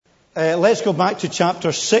Let's go back to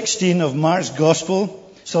chapter 16 of Mark's Gospel.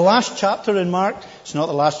 It's the last chapter in Mark. It's not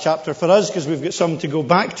the last chapter for us because we've got some to go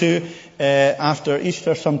back to after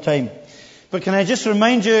Easter sometime. But can I just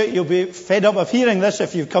remind you, you'll be fed up of hearing this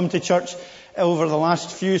if you've come to church over the last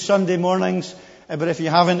few Sunday mornings. But if you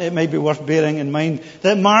haven't, it may be worth bearing in mind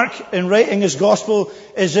that Mark, in writing his Gospel,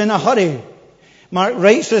 is in a hurry. Mark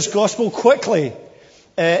writes this Gospel quickly.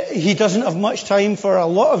 He doesn't have much time for a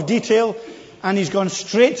lot of detail, and he's gone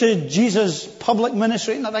straight to Jesus' public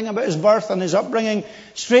ministry, nothing about his birth and his upbringing,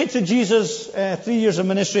 straight to Jesus' 3 years of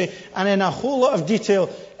ministry, and in a whole lot of detail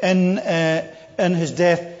in his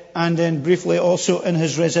death, and then briefly also in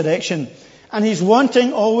his resurrection. And he's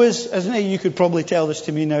wanting always, isn't he? You could probably tell this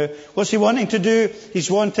to me now. What's he wanting to do?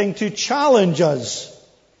 He's wanting to challenge us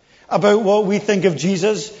about what we think of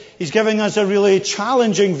Jesus. He's giving us a really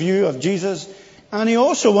challenging view of Jesus. And he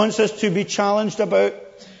also wants us to be challenged about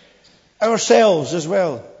ourselves as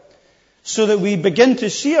well, so that we begin to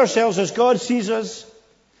see ourselves as God sees us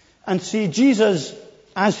and see Jesus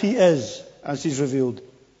as he is, as he's revealed.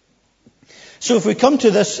 So if we come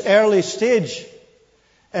to this early stage,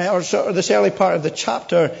 or sort of this early part of the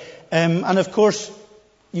chapter, and of course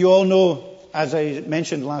you all know, as I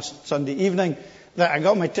mentioned last Sunday evening, that I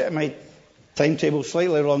got my timetable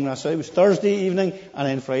slightly wrong last night. It was Thursday evening and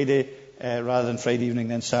then Friday, rather than Friday evening,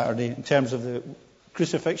 then Saturday. In terms of the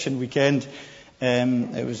crucifixion weekend,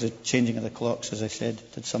 it was a changing of the clocks, as I said,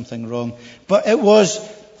 did something wrong. But it was,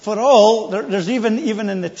 for all, there's even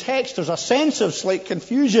in the text, there's a sense of slight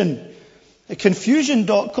confusion.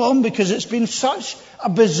 Confusion.com, because it's been such a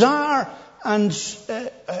bizarre and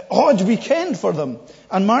odd weekend for them.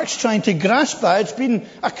 And Mark's trying to grasp that. It's been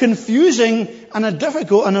a confusing and a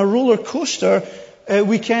difficult and a roller coaster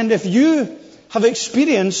weekend. If you have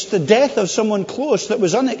experienced the death of someone close that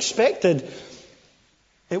was unexpected,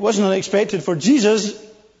 it wasn't unexpected for Jesus,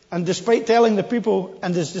 and despite telling the people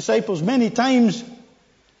and his disciples many times,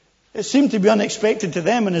 it seemed to be unexpected to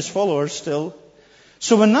them and his followers still.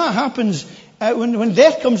 So when that happens, when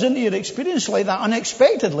death comes into your experience like that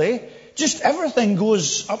unexpectedly, just everything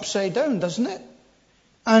goes upside down, doesn't it?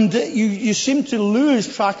 And you seem to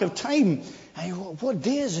lose track of time. And you go, what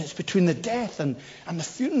day is it? It's between the death and the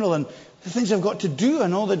funeral and the things I've got to do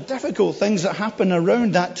and all the difficult things that happen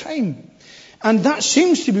around that time. And that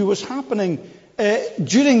seems to be what's happening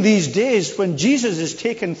during these days when Jesus is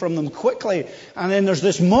taken from them quickly. And then there's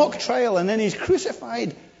this mock trial, and then he's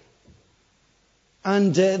crucified.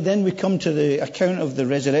 And then we come to the account of the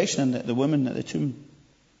resurrection and the woman at the tomb.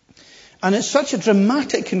 And it's such a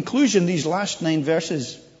dramatic conclusion, these last 9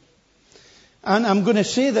 verses. And I'm going to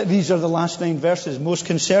say that these are the last 9 verses. Most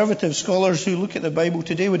conservative scholars who look at the Bible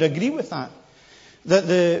today would agree with that. That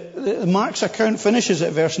the Mark's account finishes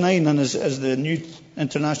at verse 9, and as the New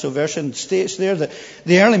International Version states there, that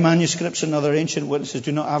the early manuscripts and other ancient witnesses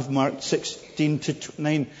do not have Mark 16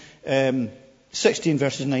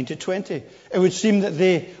 verses 9 to 20. It would seem that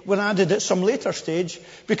they were added at some later stage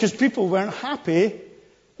because people weren't happy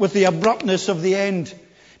with the abruptness of the end.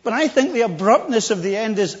 But I think the abruptness of the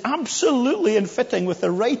end is absolutely in fitting with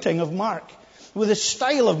the writing of Mark, with the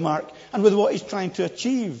style of Mark, and with what he's trying to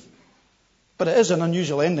achieve. But it is an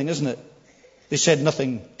unusual ending, isn't it? They said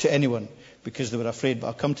nothing to anyone because they were afraid, but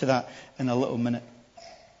I'll come to that in a little minute.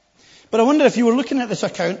 But I wonder if you were looking at this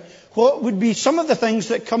account, what would be some of the things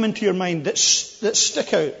that come into your mind that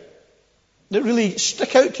stick out, that really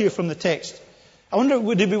stick out to you from the text? I wonder,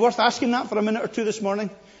 would it be worth asking that for a minute or two this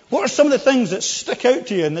morning? What are some of the things that stick out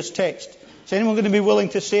to you in this text? Is anyone going to be willing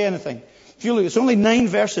to say anything? If you look, it's only 9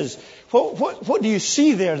 verses. What do you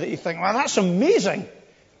see there that you think, well, that's amazing?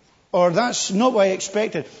 Or that's not what I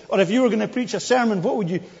expected? Or if you were going to preach a sermon, what would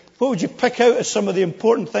you pick out as some of the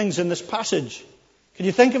important things in this passage? Can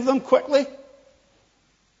you think of them quickly?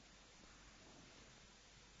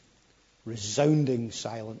 Resounding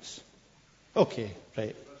silence. Okay,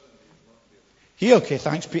 right. Okay,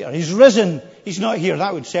 thanks, Peter. He's risen. He's not here.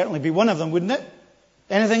 That would certainly be one of them, wouldn't it?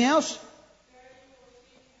 Anything else?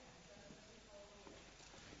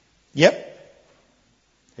 Yep.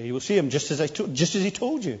 You will see him just as he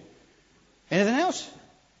told you. Anything else?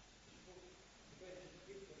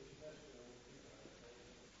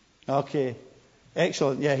 Okay.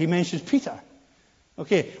 Excellent. Yeah, he mentions Peter.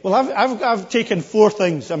 Okay. Well, I've taken 4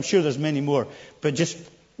 things. I'm sure there's many more, but just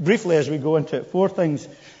briefly as we go into it, 4 things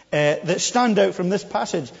that stand out from this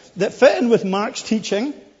passage that fit in with Mark's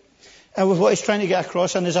teaching and with what he's trying to get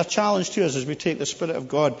across, and is a challenge to us as we take the Spirit of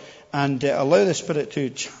God and allow the Spirit to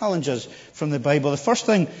challenge us from the Bible. The first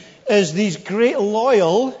thing is these great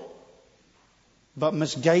loyal but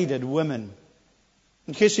misguided women.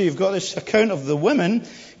 Okay, so you've got this account of the women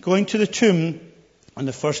going to the tomb on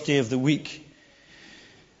the first day of the week.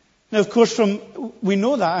 Now, of course, we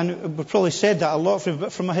know that, and we've probably said that a lot,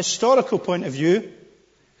 but from a historical point of view,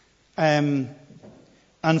 and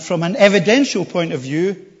from an evidential point of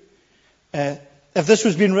view, if this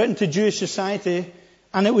was being written to Jewish society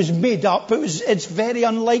and it was made up, it's very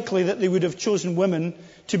unlikely that they would have chosen women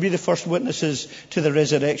to be the first witnesses to the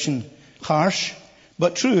resurrection. Harsh,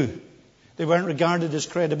 but true. They weren't regarded as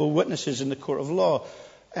credible witnesses in the court of law.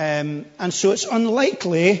 And so it's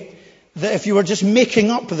unlikely that if you were just making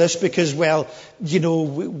up this because, well,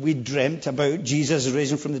 we dreamt about Jesus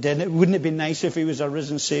rising from the dead, wouldn't it be nice if he was a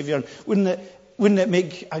risen Saviour? Wouldn't it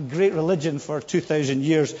make a great religion for 2,000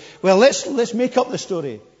 years? Well, let's make up the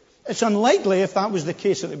story. It's unlikely, if that was the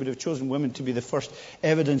case, that they would have chosen women to be the first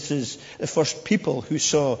evidences, the first people who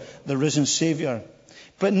saw the risen Saviour.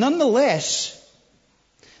 But nonetheless,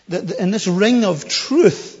 in this ring of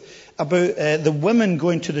truth about the women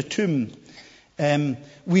going to the tomb,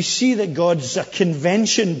 we see that God's a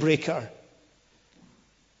convention breaker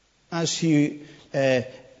as he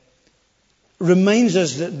reminds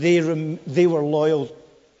us that they were loyal.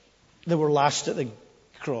 They were last at the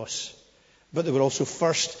cross, but they were also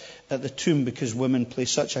first at the tomb because women play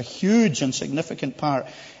such a huge and significant part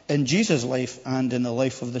in Jesus' life and in the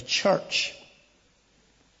life of the church.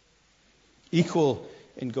 Equal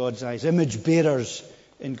in God's eyes, image bearers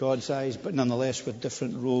in God's eyes, but nonetheless with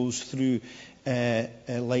different roles through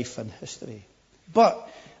life and history. But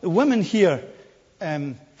the women here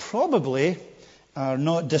probably are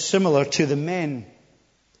not dissimilar to the men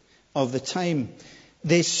of the time.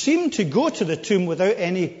 They seem to go to the tomb without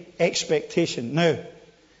any expectation. Now,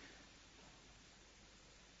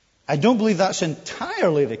 I don't believe that's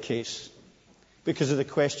entirely the case because of the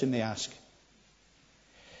question they ask.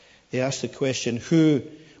 They ask the question, who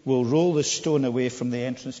will roll the stone away from the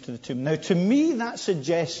entrance to the tomb? Now, to me, that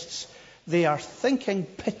suggests they are thinking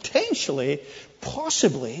potentially,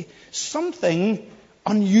 possibly, something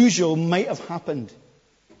unusual might have happened.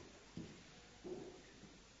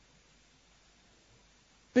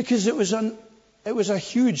 Because it was a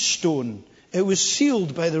huge stone. It was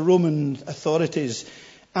sealed by the Roman authorities.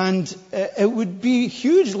 And it would be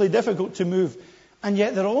hugely difficult to move. And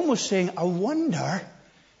yet they're almost saying, I wonder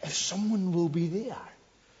if someone will be there.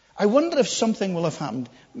 I wonder if something will have happened.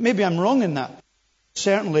 Maybe I'm wrong in that.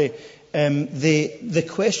 Certainly, the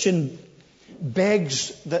question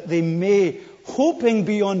begs that they may, hoping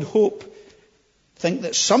beyond hope, think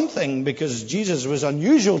that something, because Jesus was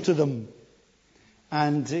unusual to them,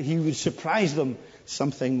 and he would surprise them,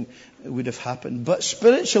 something would have happened. But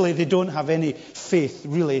spiritually, they don't have any faith,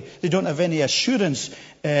 really. They don't have any assurance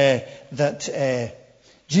that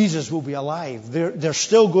Jesus will be alive. They're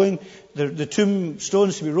still going, the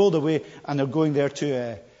tombstones to be rolled away, and they're going there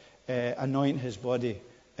to anoint his body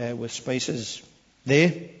with spices.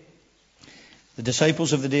 They, the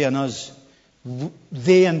disciples of the day, and us,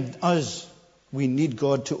 they and us, we need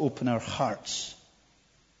God to open our hearts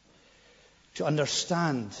to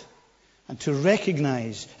understand and to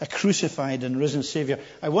recognize a crucified and risen Saviour.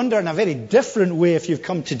 I wonder in a very different way if you've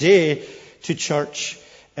come today to church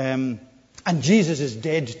and Jesus is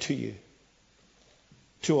dead to you,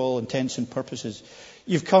 to all intents and purposes.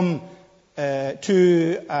 You've come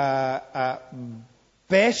to at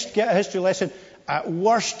best get a history lesson, at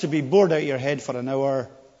worst to be bored out of your head for an hour,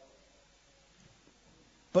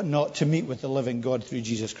 but not to meet with the living God through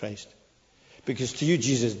Jesus Christ. Because to you,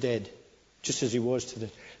 Jesus is dead, just as he was to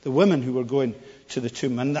the women who were going to the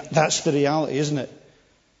tomb. And that's the reality, isn't it?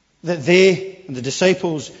 That they and the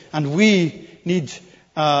disciples and we need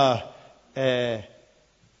to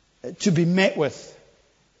be met with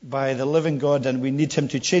by the living God, and we need him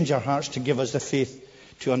to change our hearts to give us the faith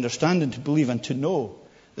to understand and to believe and to know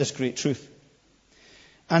this great truth.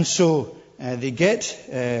 And so they get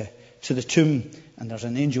to the tomb, and there's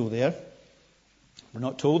an angel there. We're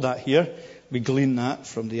not told that here. We glean that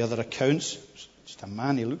from the other accounts. Just a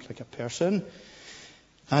man, he looked like a person.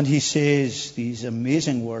 And he says these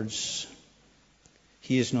amazing words.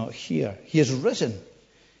 He is not here. He is risen.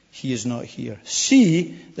 He is not here.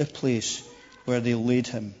 See the place where they laid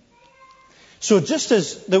him. So just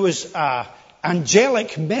as there was an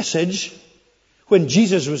angelic message when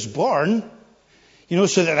Jesus was born,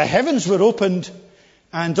 so that the heavens were opened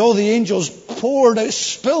and all the angels poured out,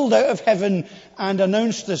 spilled out of heaven and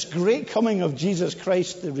announced this great coming of Jesus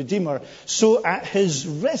Christ, the Redeemer. So at his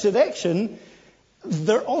resurrection,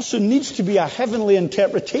 there also needs to be a heavenly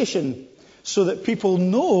interpretation so that people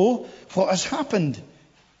know what has happened.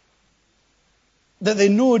 That they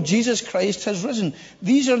know Jesus Christ has risen.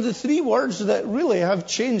 These are the three words that really have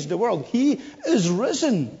changed the world. He is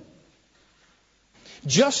risen.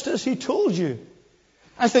 Just as he told you.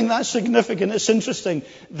 I think that's significant. It's interesting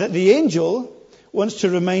that the angel wants to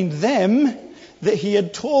remind them that he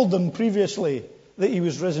had told them previously that he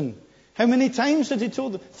was risen. How many times did he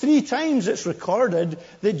told them? 3 times it's recorded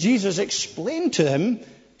that Jesus explained to him,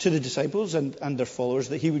 to the disciples and their followers,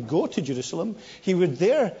 that he would go to Jerusalem, he would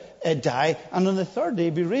there die, and on the 3rd day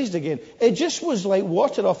be raised again. It just was like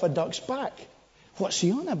water off a duck's back. What's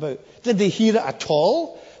he on about? Did they hear it at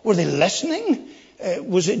all? Were they listening?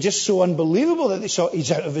 Was it just so unbelievable that they saw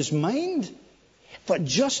he's out of his mind? But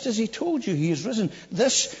just as he told you, he is risen.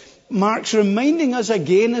 This Mark's reminding us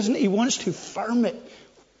again, isn't it? He wants to firm it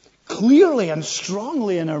clearly and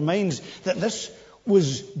strongly in our minds that this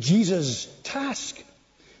was Jesus' task.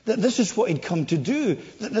 That this is what he'd come to do.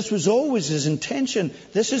 That this was always his intention.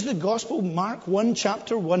 This is the gospel, Mark 1,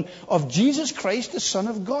 chapter 1, of Jesus Christ, the Son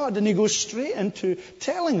of God. And he goes straight into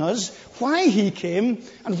telling us why he came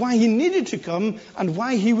and why he needed to come and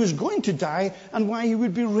why he was going to die and why he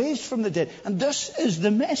would be raised from the dead. And this is the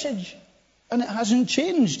message. And it hasn't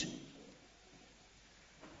changed.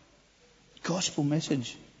 Gospel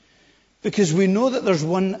message. Because we know that there's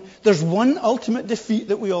one ultimate defeat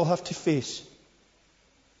that we all have to face.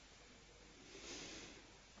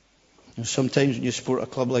 Sometimes when you support a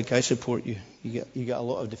club like I support, you get a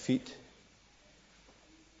lot of defeat.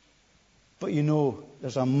 But you know,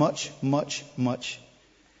 there's a much, much, much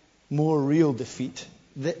more real defeat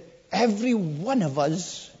that every one of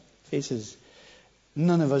us faces.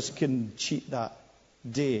 None of us can cheat that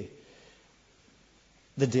day,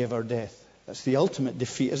 the day of our death. That's the ultimate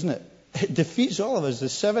defeat, isn't it? It defeats all of us. The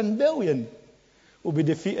 7 billion will be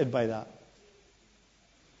defeated by that.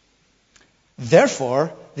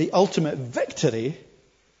 Therefore, the ultimate victory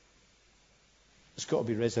has got to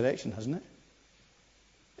be resurrection, hasn't it?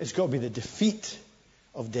 It's got to be the defeat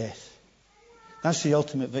of death. That's the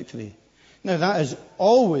ultimate victory. Now, that has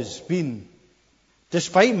always been,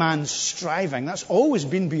 despite man's striving, that's always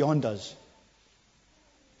been beyond us.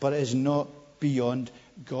 But it is not beyond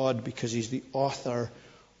God because he's the author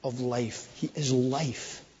of life. He is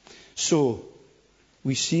life. So,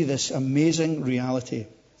 we see this amazing reality.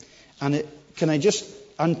 And can I just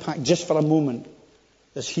unpack just for a moment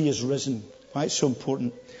this he is risen? Why it's so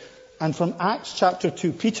important. And from Acts chapter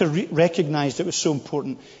 2, Peter recognized it was so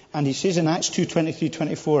important. And he says in Acts 2, 23,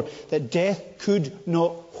 24, that death could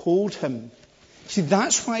not hold him. See,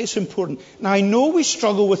 that's why it's important. Now, I know we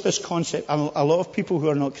struggle with this concept. And a lot of people who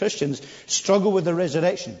are not Christians struggle with the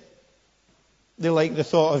resurrection. They like the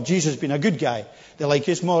thought of Jesus being a good guy. They like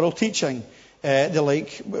his moral teaching. They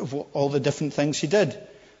like all the different things he did.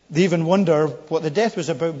 They even wonder what the death was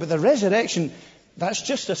about. But the resurrection, that's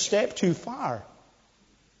just a step too far.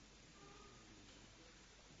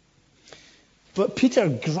 But Peter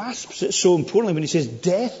grasps it so importantly when he says,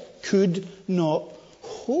 death could not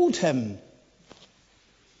hold him.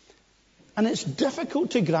 And it's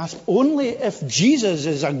difficult to grasp only if Jesus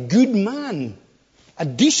is a good man, a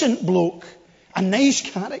decent bloke, a nice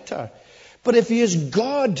character. But if he is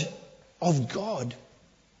God of God,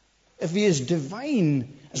 if he is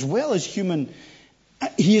divine as well as human,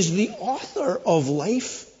 he is the author of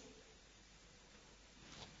life.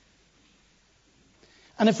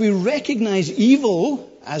 And if we recognize evil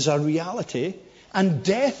as a reality and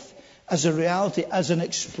death as a reality, as an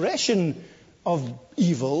expression of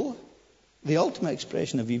evil, the ultimate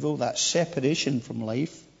expression of evil, that separation from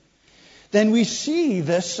life, then we see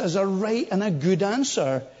this as a right and a good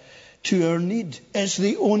answer to our need. It's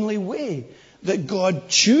the only way that God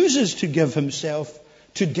chooses to give himself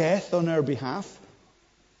to death on our behalf,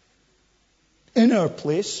 in our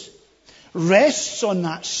place, rests on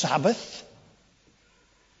that Sabbath,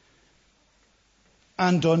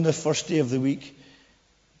 and on the first day of the week,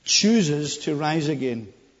 chooses to rise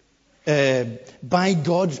again by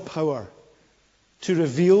God's power to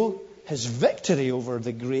reveal his victory over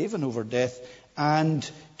the grave and over death, and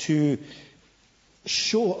to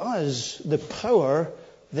show us the power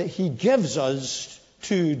that he gives us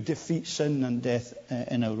to defeat sin and death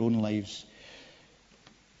in our own lives.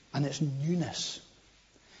 And it's newness,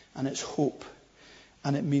 and it's hope,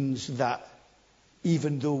 and it means that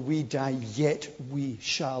even though we die, yet we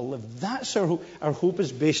shall live. That's our hope. Our hope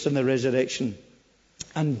is based on the resurrection.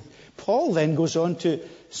 And Paul then goes on to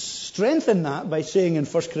strengthen that by saying in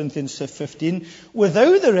 1 Corinthians 15,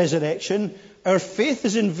 without the resurrection, our faith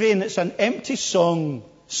is in vain. It's an empty song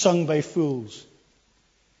sung by fools.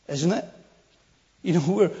 Isn't it? You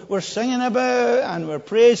know, we're singing about and we're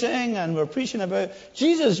praising and we're preaching about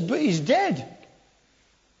Jesus, but he's dead.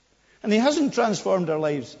 And he hasn't transformed our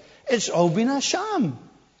lives. It's all been a sham.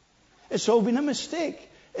 It's all been a mistake.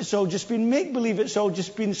 It's all just been make-believe. It's all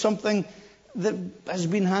just been something that has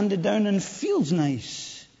been handed down and feels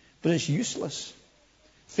nice, but it's useless.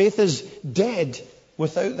 Faith is dead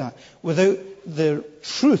without that, without the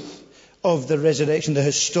truth of the resurrection, the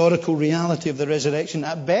historical reality of the resurrection.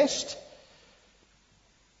 At best,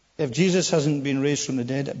 if Jesus hasn't been raised from the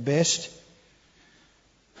dead, at best,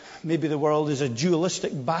 maybe the world is a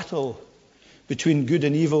dualistic battle between good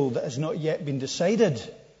and evil that has not yet been decided.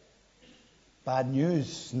 Bad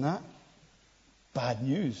news, isn't that? Bad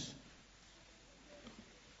news.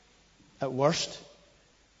 At worst,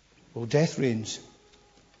 well, death reigns.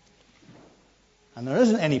 And there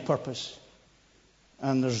isn't any purpose.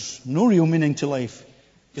 And there's no real meaning to life.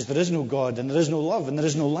 Because there is no God, and there is no love, and there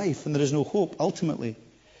is no life, and there is no hope, ultimately.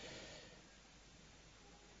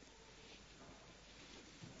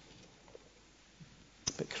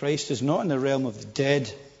 But Christ is not in the realm of the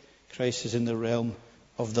dead. Christ is in the realm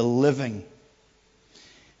of the living.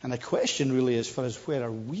 And the question really is for us, where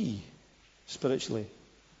are we spiritually?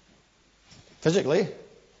 Physically,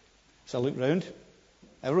 as I look round,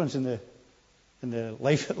 everyone's in the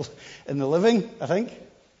life, in the living, I think.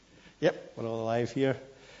 Yep, we're all alive here.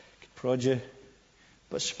 Could prod you.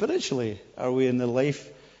 But spiritually, are we in the life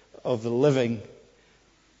of the living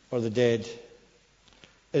or the dead?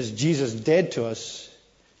 Is Jesus dead to us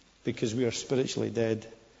because we are spiritually dead?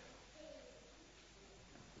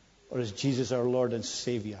 Or is Jesus our Lord and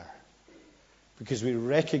Savior because we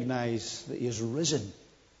recognize that He is risen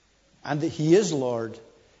and that He is Lord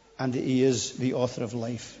and that He is the author of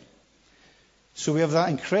life? So we have that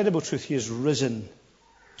incredible truth. He is risen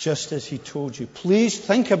just as He told you. Please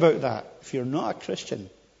think about that if you're not a Christian.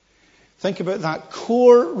 Think about that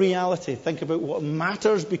core reality. Think about what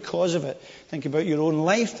matters because of it. Think about your own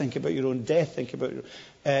life. Think about your own death. Think about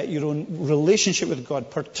your own relationship with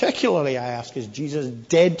God. Particularly, I ask, is Jesus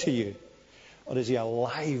dead to you? Or is He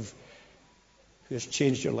alive who has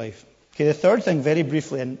changed your life? Okay, the third thing, very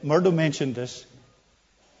briefly, and Murdo mentioned this.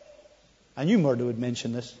 I knew Murdo would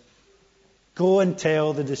mention this. Go and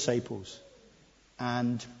tell the disciples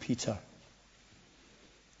and Peter.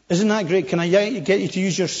 Isn't that great? Can I get you to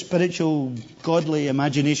use your spiritual, godly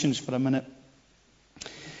imaginations for a minute?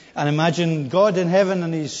 And imagine God in heaven,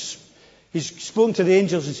 and He's spoken to the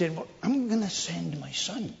angels and said, well, I'm going to send my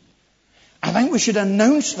Son. I think we should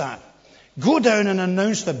announce that. Go down and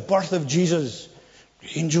announce the birth of Jesus.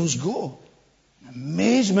 The angels go.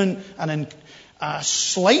 Amazement and a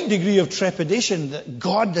slight degree of trepidation that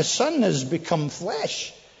God the Son has become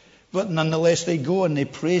flesh. But nonetheless they go and they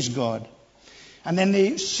praise God. And then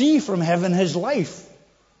they see from heaven His life.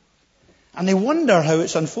 And they wonder how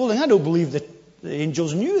it's unfolding. I don't believe that the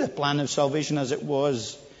angels knew the plan of salvation as it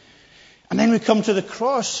was. And then we come to the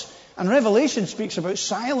cross. And Revelation speaks about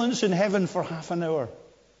silence in heaven for half an hour.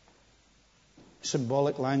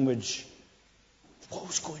 Symbolic language. What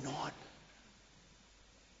was going on?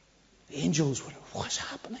 The angels were, what's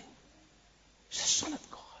happening? It's the Son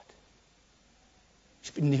of God. He's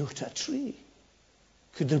been nailed to a tree.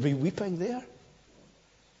 Could there be weeping there?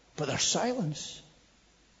 But there's silence.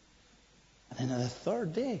 And then on the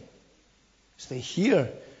third day, as they hear,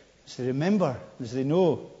 as they remember, as they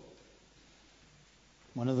know,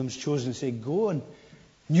 one of them's chosen to say, go and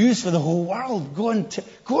news for the whole world. Go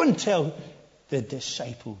and tell the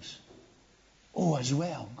disciples. Oh, as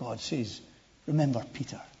well, God says, remember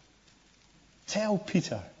Peter. Tell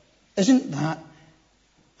Peter. Isn't that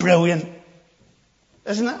brilliant?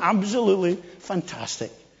 Isn't it absolutely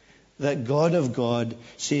fantastic that God of God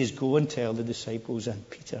says, go and tell the disciples and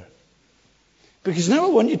Peter? Because now I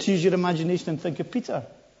want you to use your imagination and think of Peter,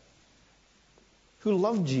 who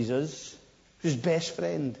loved Jesus, who's best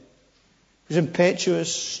friend, who's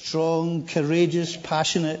impetuous, strong, courageous,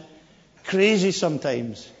 passionate, crazy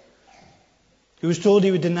sometimes, who was told he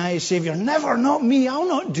would deny his Savior. Never, not me, I'll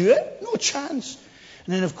not do it. No chance.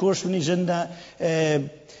 And then, of course, when he's in that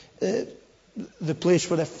the place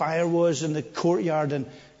where the fire was in the courtyard, and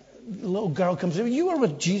the little girl comes in, you were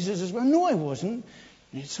with Jesus as well. No, I wasn't.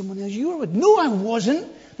 And someone else, you were with, no, I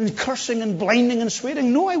wasn't. And cursing and blinding and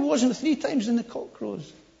swearing, no, I wasn't. 3 times in the cock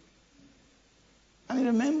crows. And he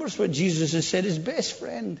remembers what Jesus has said, his best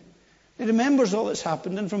friend. He remembers all that's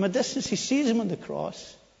happened, and from a distance he sees him on the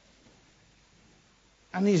cross.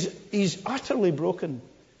 And he's utterly broken.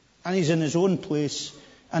 And he's in his own place.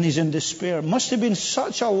 And he's in despair. Must have been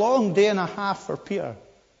such a long day and a half for Peter.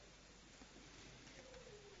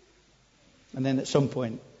 And then at some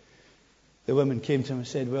point, the woman came to him and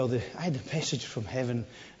said, well, I had a message from heaven.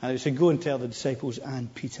 And it said, go and tell the disciples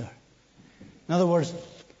and Peter. In other words,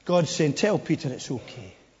 God's saying, tell Peter it's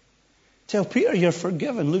okay. Tell Peter you're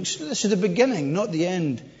forgiven. Look, this is the beginning, not the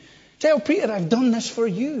end. Tell Peter I've done this for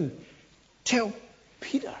you. Tell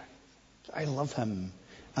Peter I love him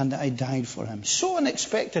and I died for him. So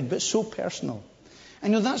unexpected, but so personal.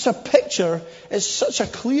 And that's a picture, it's such a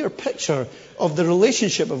clear picture of the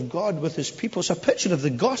relationship of God with his people. It's a picture of the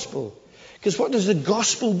gospel. Because what does the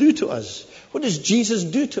gospel do to us? What does Jesus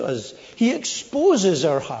do to us? He exposes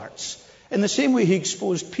our hearts in the same way he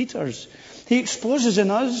exposed Peter's. He exposes in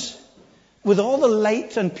us, with all the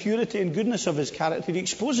light and purity and goodness of his character, he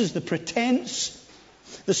exposes the pretense,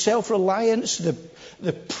 the self-reliance,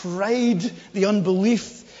 the pride, the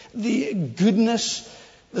unbelief, the goodness,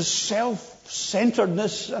 the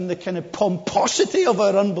self-centeredness and the kind of pomposity of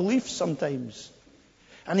our unbelief sometimes.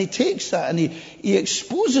 And he takes that and he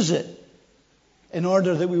exposes it in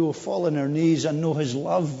order that we will fall on our knees and know his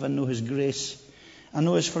love and know his grace and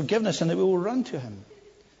know his forgiveness, and that we will run to him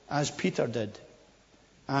as Peter did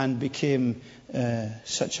and became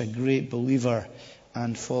such a great believer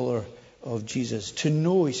and follower of Jesus. To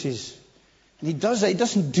know, he says, and he does it. He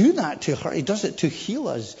doesn't do that to hurt. He does it to heal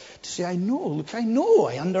us. To say, I know,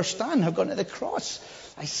 I understand. I've gone to the cross.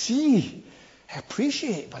 I see, I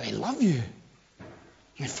appreciate, but I love you.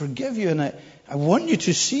 I forgive you, and I want you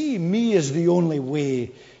to see me as the only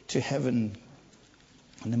way to heaven.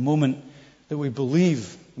 And the moment that we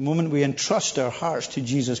believe, the moment we entrust our hearts to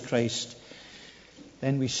Jesus Christ,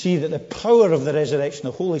 then we see that the power of the resurrection,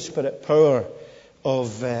 the Holy Spirit power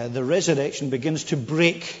of the resurrection, begins to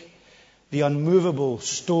break the unmovable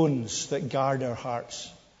stones that guard our hearts.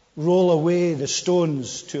 Roll away the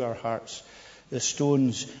stones to our hearts, the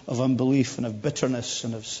stones of unbelief and of bitterness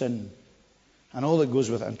and of sin, and all that goes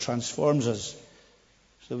with it, and transforms us.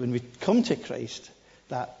 So that when we come to Christ,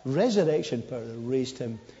 that resurrection power that raised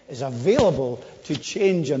him is available to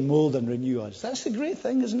change and mold and renew us. That's the great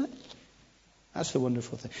thing, isn't it? That's the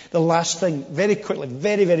wonderful thing. The last thing, very quickly,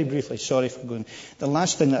 very, very briefly, sorry for going. The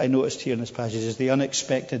last thing that I noticed here in this passage is the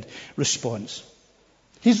unexpected response.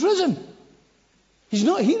 He's risen. He's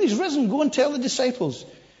not here, he's risen. Go and tell the disciples.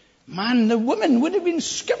 Man, the women would have been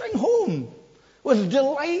skipping home with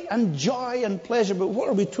delight and joy and pleasure. But what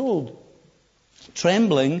are we told?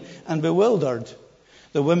 Trembling and bewildered,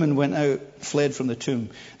 the women went out, fled from the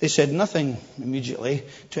tomb. They said nothing immediately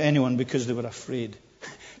to anyone because they were afraid.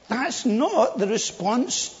 That's not the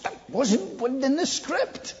response. That wasn't in the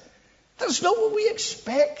script. That's not what we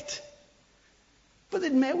expect. But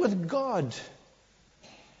they'd met with God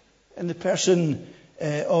in the person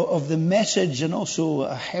of the message and also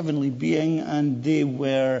a heavenly being, and they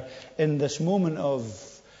were in this moment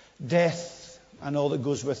of death and all that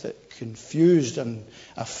goes with it, confused and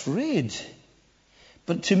afraid.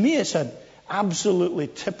 But to me it's an absolutely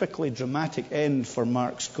typically dramatic end for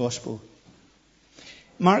Mark's gospel.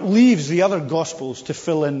 Mark leaves the other Gospels to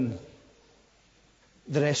fill in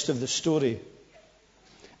the rest of the story.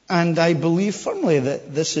 And I believe firmly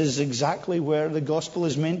that this is exactly where the Gospel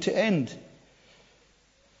is meant to end.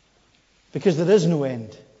 Because there is no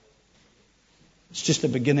end. It's just the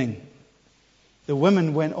beginning. The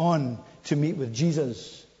women went on to meet with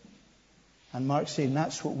Jesus. And Mark's saying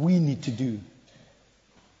that's what we need to do.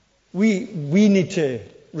 We need to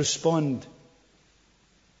respond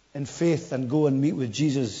in faith and go and meet with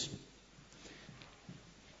Jesus.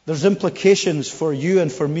 There's implications for you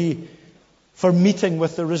and for me for meeting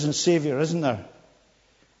with the risen Savior, isn't there?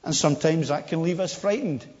 And sometimes that can leave us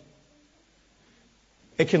frightened.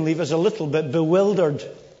 It can leave us a little bit bewildered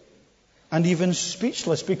and even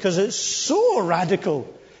speechless because it's so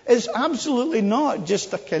radical. It's absolutely not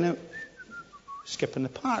just a kind of skip in the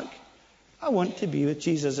park. I want to be with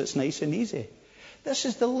Jesus. It's nice and easy. This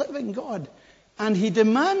is the living God. And he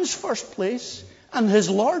demands first place and his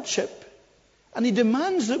lordship. And he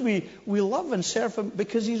demands that we love and serve him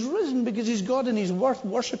because he's risen, because he's God and he's worth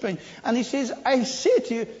worshipping. And he says, I say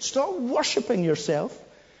to you, stop worshipping yourself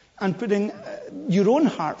and putting your own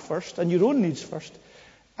heart first and your own needs first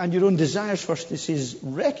and your own desires first. He says,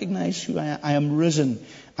 recognize who I am risen.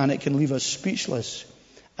 And it can leave us speechless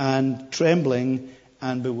and trembling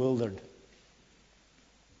and bewildered.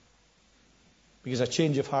 Because a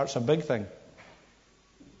change of heart's a big thing.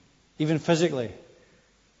 Even physically,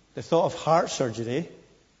 the thought of heart surgery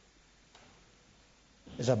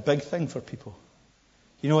is a big thing for people.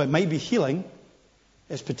 It might be healing,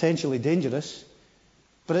 it's potentially dangerous,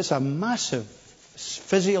 but it's a massive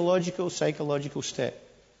physiological, psychological step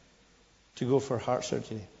to go for heart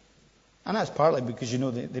surgery. And that's partly because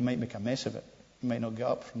they might make a mess of it. You might not get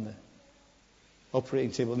up from the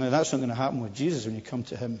operating table. Now, that's not going to happen with Jesus when you come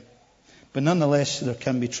to him. But nonetheless, there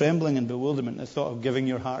can be trembling and bewilderment in the thought of giving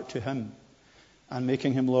your heart to him and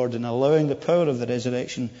making him Lord and allowing the power of the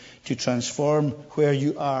resurrection to transform where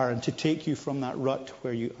you are and to take you from that rut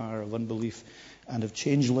where you are of unbelief and of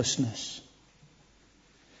changelessness.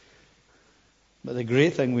 But the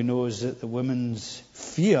great thing we know is that the women's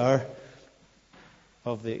fear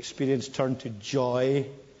of the experience turned to joy,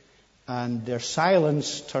 and their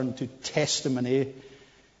silence turned to testimony,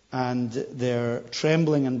 and their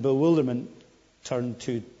trembling and bewilderment turned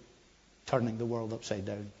to turning the world upside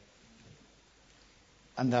down.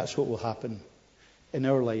 And that's what will happen in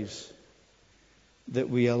our lives, that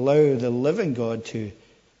we allow the living God to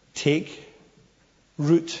take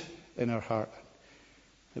root in our heart,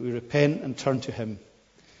 that we repent and turn to Him.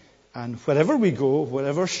 And wherever we go,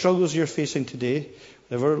 whatever struggles you're facing today,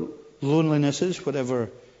 whatever lonelinesses, whatever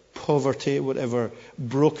poverty, whatever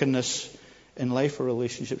brokenness in life or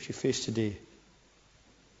relationships you face today,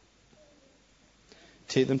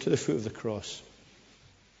 take them to the foot of the cross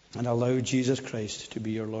and allow Jesus Christ to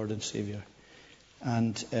be your Lord and Saviour,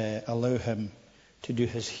 and allow Him to do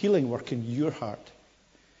His healing work in your heart,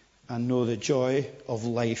 and know the joy of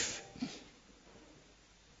life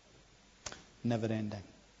never ending.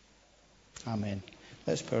 Amen.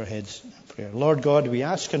 Let's bow our heads in prayer. Lord God, we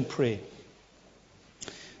ask and pray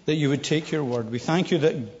that you would take your word. We thank you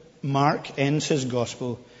that Mark ends his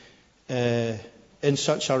gospel in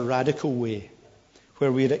such a radical way,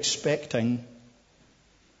 where we're expecting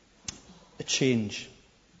a change.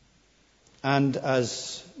 And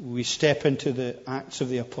as we step into the Acts of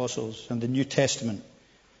the Apostles and the New Testament,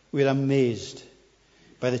 we're amazed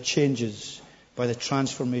by the changes, by the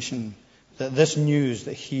transformation that this news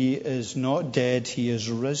that He is not dead, He is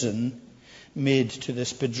risen, made to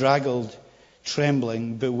this bedraggled,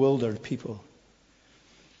 trembling, bewildered people.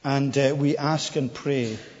 And we ask and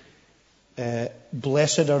pray,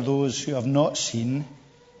 blessed are those who have not seen,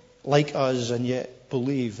 like us, and yet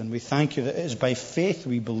believe. And we thank you that it is by faith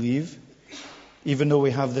we believe, even though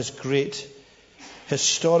we have this great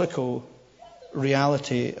historical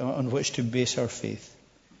reality on which to base our faith.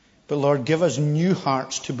 But Lord, give us new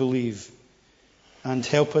hearts to believe, and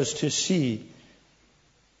help us to see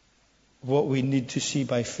what we need to see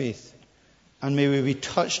by faith. And may we be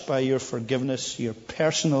touched by your forgiveness, your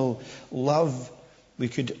personal love. We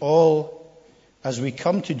could all, as we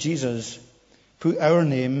come to Jesus, put our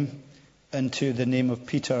name into the name of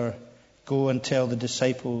Peter. Go and tell the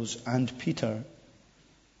disciples and Peter.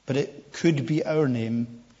 But it could be our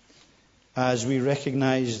name as we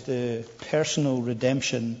recognize the personal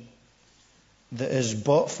redemption that is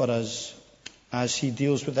bought for us as He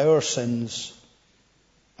deals with our sins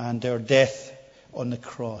and our death on the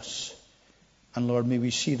cross. And Lord, may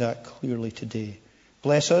we see that clearly today.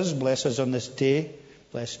 Bless us on this day.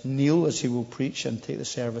 Bless Neil as he will preach and take the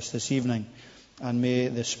service this evening. And may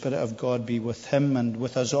the Spirit of God be with him and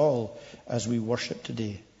with us all as we worship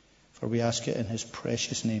today. For we ask it in His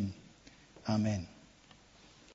precious name. Amen.